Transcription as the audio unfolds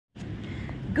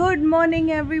Good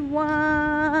morning, everyone.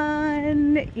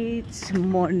 It's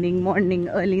morning,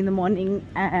 early in the morning.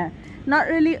 Not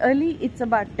really early, it's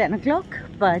about 10 o'clock,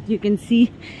 but you can see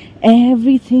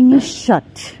everything is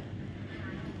shut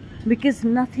because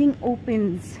nothing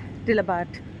opens till about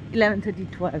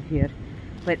 11:30, 12 here.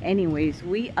 But anyways,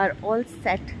 we are all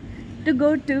set to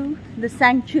go to the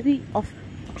Sanctuary of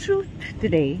Truth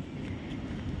today.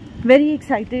 Very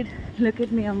excited. Look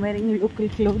at me, I'm wearing local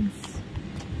clothes.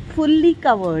 Fully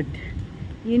covered.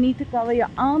 You need to cover your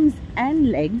arms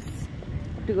and legs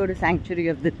to go to Sanctuary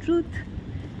of the Truth.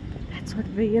 That's what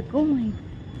we are going.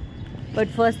 But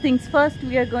first things first,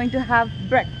 we are going to have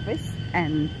breakfast,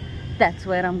 and that's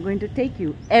where I'm going to take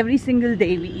you. Every single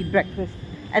day we eat breakfast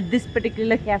at this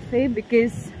particular cafe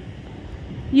because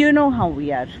you know how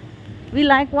we are. We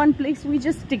like one place, we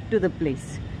just stick to the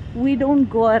place. We don't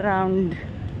go around,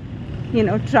 you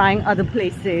know, trying other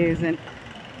places and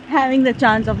having the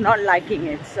chance of not liking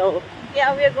it. So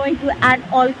yeah, we are going to At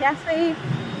All Cafe.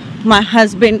 My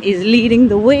husband is leading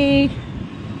the way,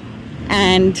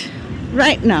 and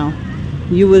right now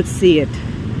you will see it.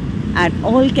 At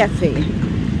All Cafe,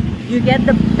 you get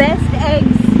the best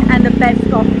eggs and the best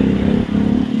coffee.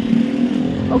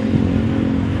 Okay.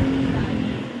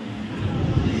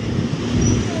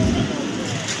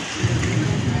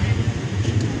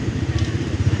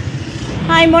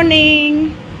 Hi,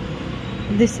 morning.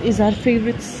 This is our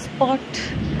favorite spot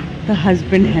the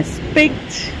husband has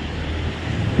picked.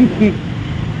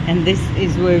 And this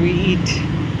is where we eat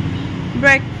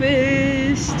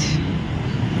breakfast.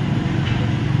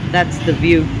 That's the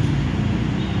view.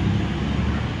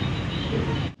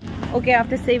 Okay,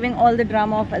 after saving all the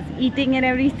drama of us eating and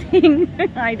everything,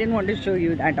 I didn't want to show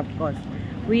you that, of course.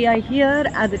 We are here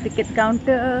at the ticket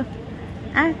counter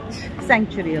at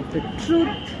Sanctuary of the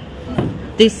Truth.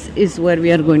 This is where we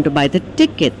are going to buy the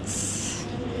tickets.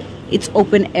 It's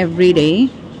open every day,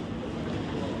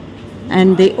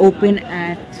 and they open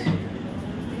at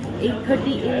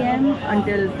 8:30 a.m.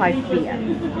 until 5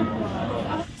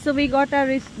 p.m. So we got our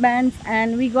wristbands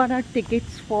and we got our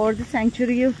tickets for the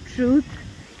Sanctuary of Truth.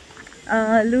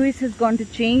 Louis has gone to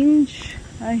change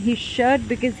his shirt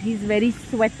because he's very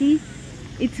sweaty.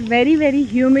 It's very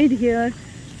humid here.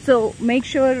 So make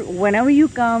sure whenever you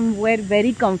come, wear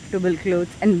very comfortable clothes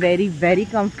and very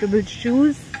comfortable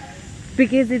shoes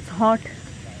because it's hot,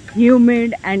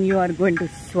 humid, and you are going to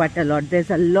sweat a lot.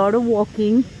 There's a lot of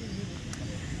walking,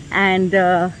 and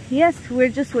yes,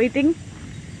 we're just waiting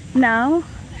now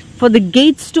for the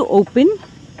gates to open,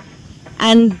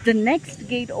 and the next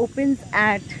gate opens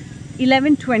at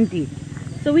 11:20.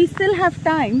 So we still have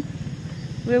time.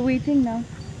 We're waiting now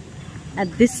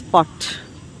at this spot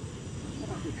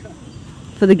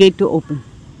for the gate to open.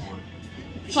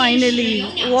 Finally,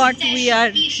 what we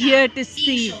are here to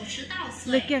see.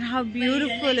 Look at how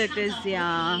beautiful it is,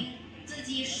 yeah.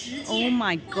 Oh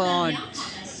my God.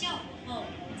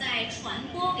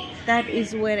 That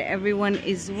is where everyone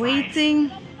is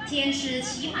waiting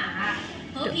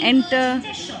to enter,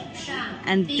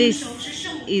 and this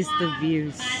is the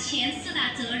views.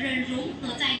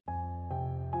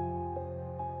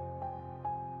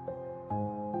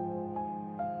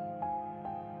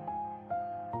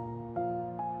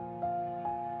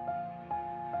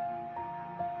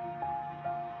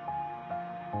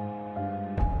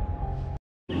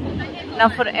 Now,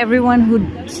 for everyone who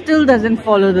still doesn't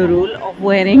follow the rule of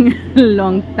wearing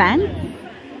long pants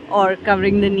or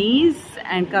covering the knees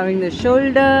and covering the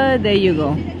shoulder, there you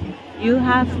go. You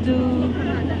have to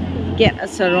get a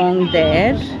sarong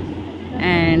there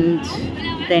and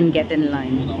then get in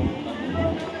line.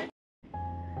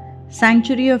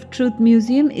 Sanctuary of Truth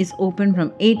Museum is open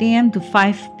from 8 a.m. to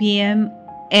 5 p.m.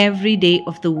 every day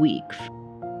of the week.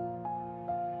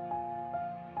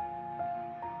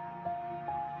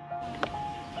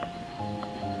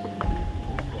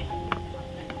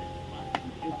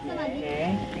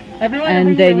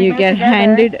 And then you get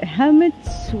handed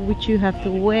helmets which you have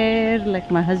to wear, like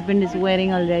my husband is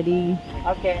wearing already.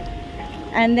 Okay.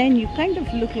 And then you kind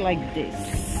of look like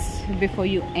this before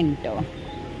you enter.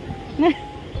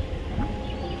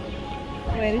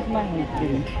 Where is my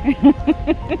husband?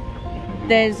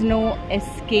 There's no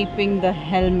escaping the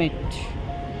helmet.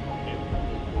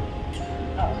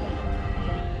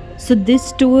 So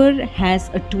this tour has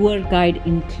a tour guide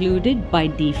included by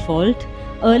default.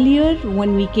 Earlier,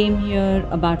 when we came here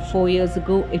about 4 years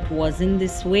ago, it wasn't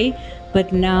this way,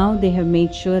 but now they have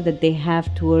made sure that they have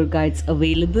tour guides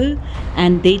available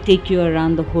and they take you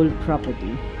around the whole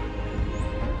property.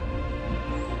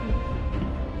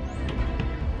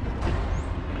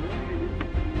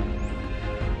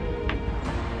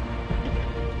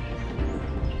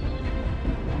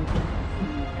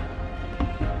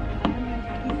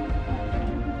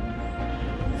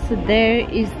 So there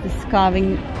is this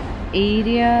carving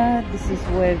area. This is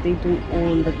where they do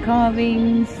all the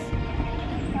carvings.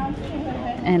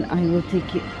 And I will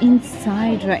take you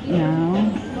inside right now.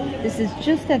 This is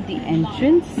just at the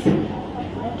entrance.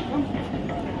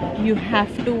 You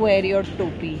have to wear your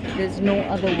topi. There's no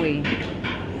other way.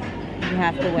 You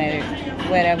have to wear it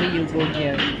wherever you go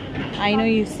here. I know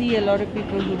you see a lot of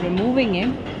people who are removing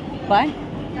it, but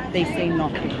they say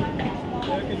not to.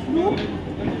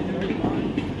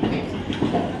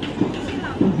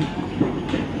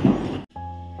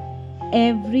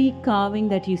 Every carving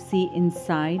that you see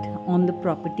inside on the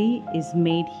property is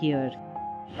made here.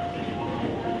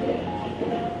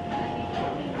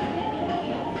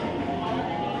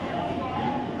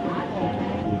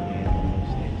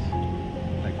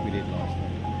 Like we did last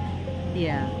time.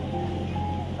 Yeah.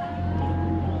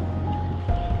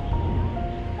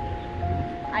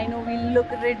 I know we look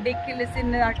ridiculous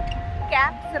in our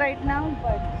caps right now,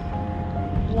 but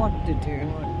what to do?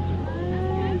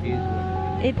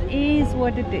 It is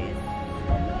what it is.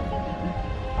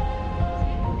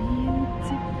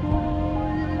 Beautiful.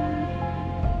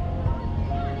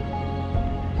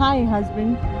 Hi,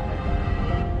 husband.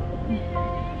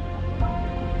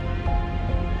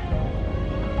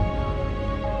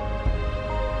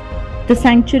 The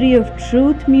Sanctuary of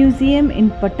Truth Museum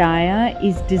in Pattaya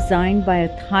is designed by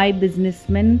a Thai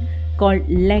businessman called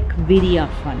Lek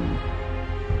Viriyaphan.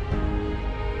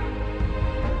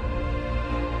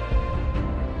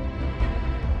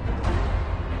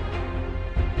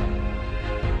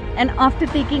 And after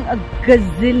taking a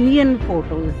gazillion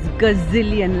photos,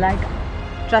 like,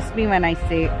 trust me when I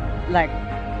say like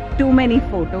too many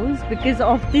photos because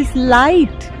of this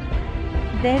light.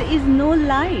 There is no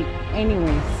light.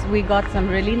 Anyways, we got some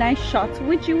really nice shots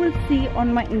which you will see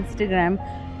on my Instagram.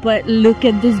 But look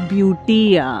at this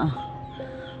beauty.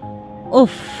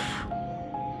 Oof.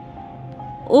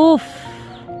 Oof.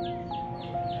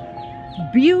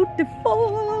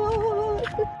 Beautiful.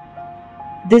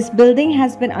 This building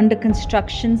has been under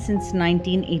construction since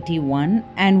 1981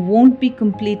 and won't be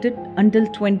completed until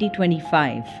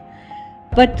 2025.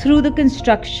 But through the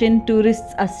construction,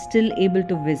 tourists are still able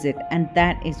to visit, and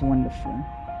that is wonderful.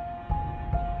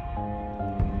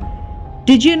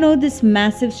 Did you know this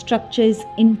massive structure is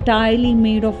entirely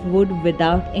made of wood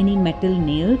without any metal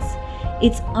nails?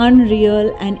 It's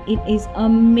unreal, and it is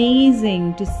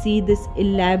amazing to see this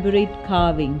elaborate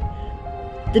carving.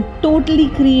 The totally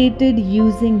created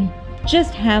using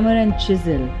just hammer and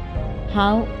chisel.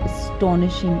 How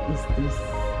astonishing is this?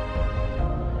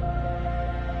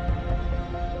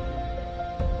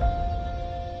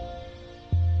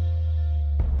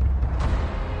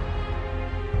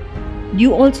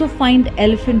 You also find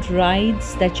elephant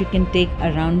rides that you can take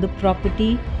around the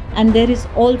property, and there is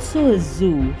also a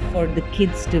zoo for the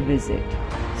kids to visit.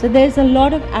 So there's a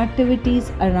lot of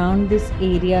activities around this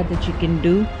area that you can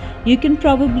do. You can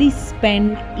probably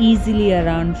spend easily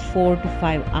around 4 to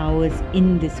 5 hours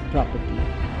in this property.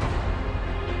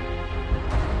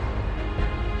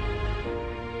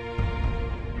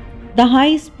 The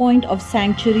highest point of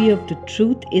Sanctuary of the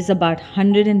Truth is about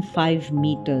 105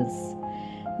 meters.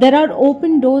 There are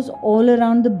open doors all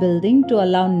around the building to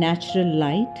allow natural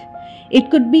light.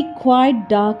 It could be quite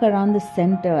dark around the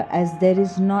center as there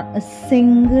is not a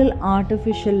single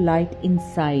artificial light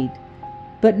inside.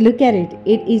 But look at it,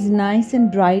 it is nice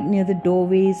and bright near the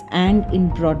doorways and in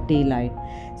broad daylight.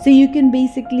 So you can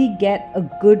basically get a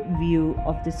good view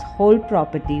of this whole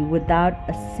property without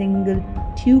a single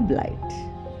tube light.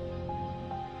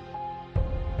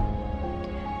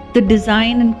 The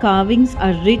design and carvings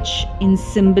are rich in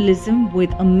symbolism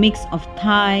with a mix of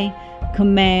Thai,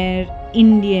 Khmer,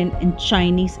 Indian and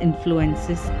Chinese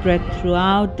influences spread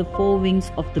throughout the four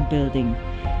wings of the building.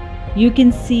 You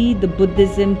can see the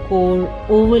Buddhism core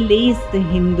overlays the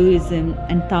Hinduism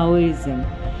and Taoism,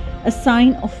 a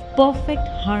sign of perfect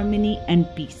harmony and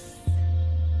peace.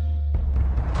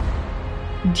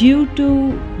 Due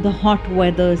to the hot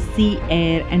weather, sea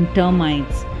air and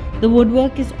termites, the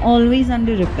woodwork is always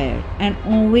under repair, and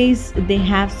always they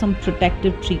have some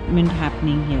protective treatment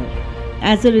happening here.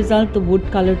 As a result, the wood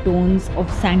color tones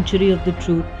of Sanctuary of the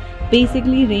Truth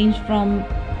basically range from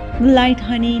light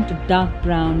honey to dark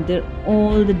brown. They're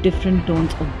all the different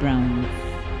tones of browns.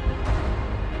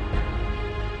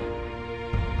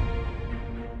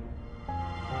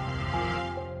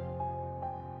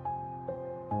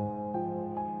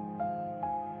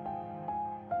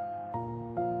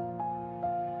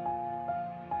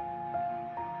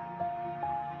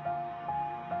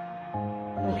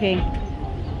 Okay,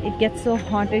 it gets so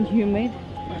hot and humid.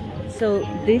 So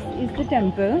this is the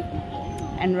temple,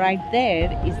 and right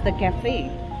there is the cafe.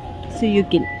 So you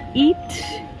can eat,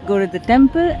 go to the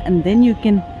temple, and then you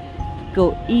can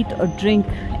go eat or drink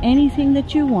anything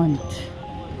that you want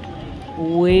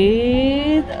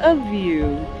with a view.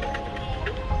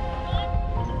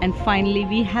 And finally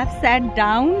we have sat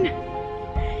down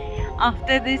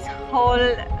after this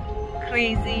whole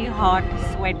crazy hot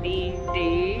sweaty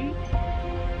day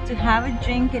to have a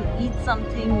drink and eat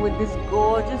something with this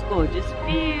gorgeous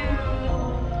view.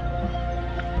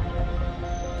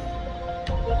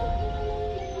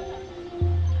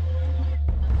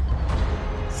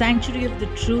 Sanctuary of the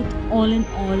Truth, all in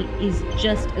all, is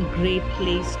just a great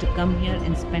place to come here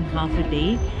and spend half a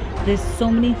day. There's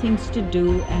so many things to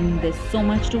do and there's so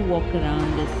much to walk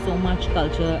around. There's so much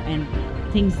culture and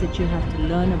things that you have to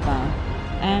learn about.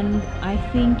 And I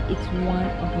think it's one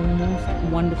of the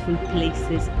most wonderful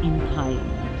places in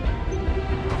Thailand.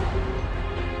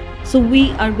 So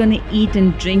we are gonna eat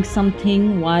and drink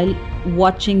something while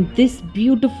watching this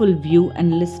beautiful view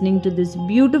and listening to this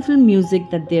beautiful music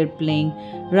that they're playing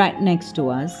right next to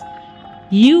us.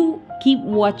 You keep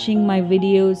watching my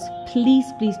videos. Please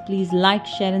like,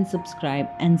 share and subscribe,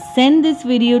 and send this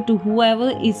video to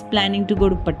whoever is planning to go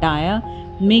to Pattaya.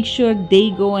 Make sure they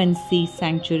go and see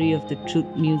Sanctuary of the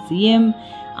Truth Museum.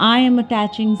 I am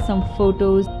attaching some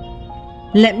photos.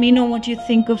 Let me know what you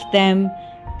think of them.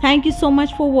 Thank you so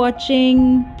much for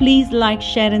watching. Please like,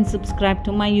 share and subscribe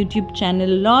to my YouTube channel.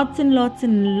 Lots and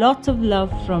lots of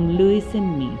love from Louis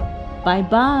and me. Bye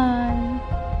bye.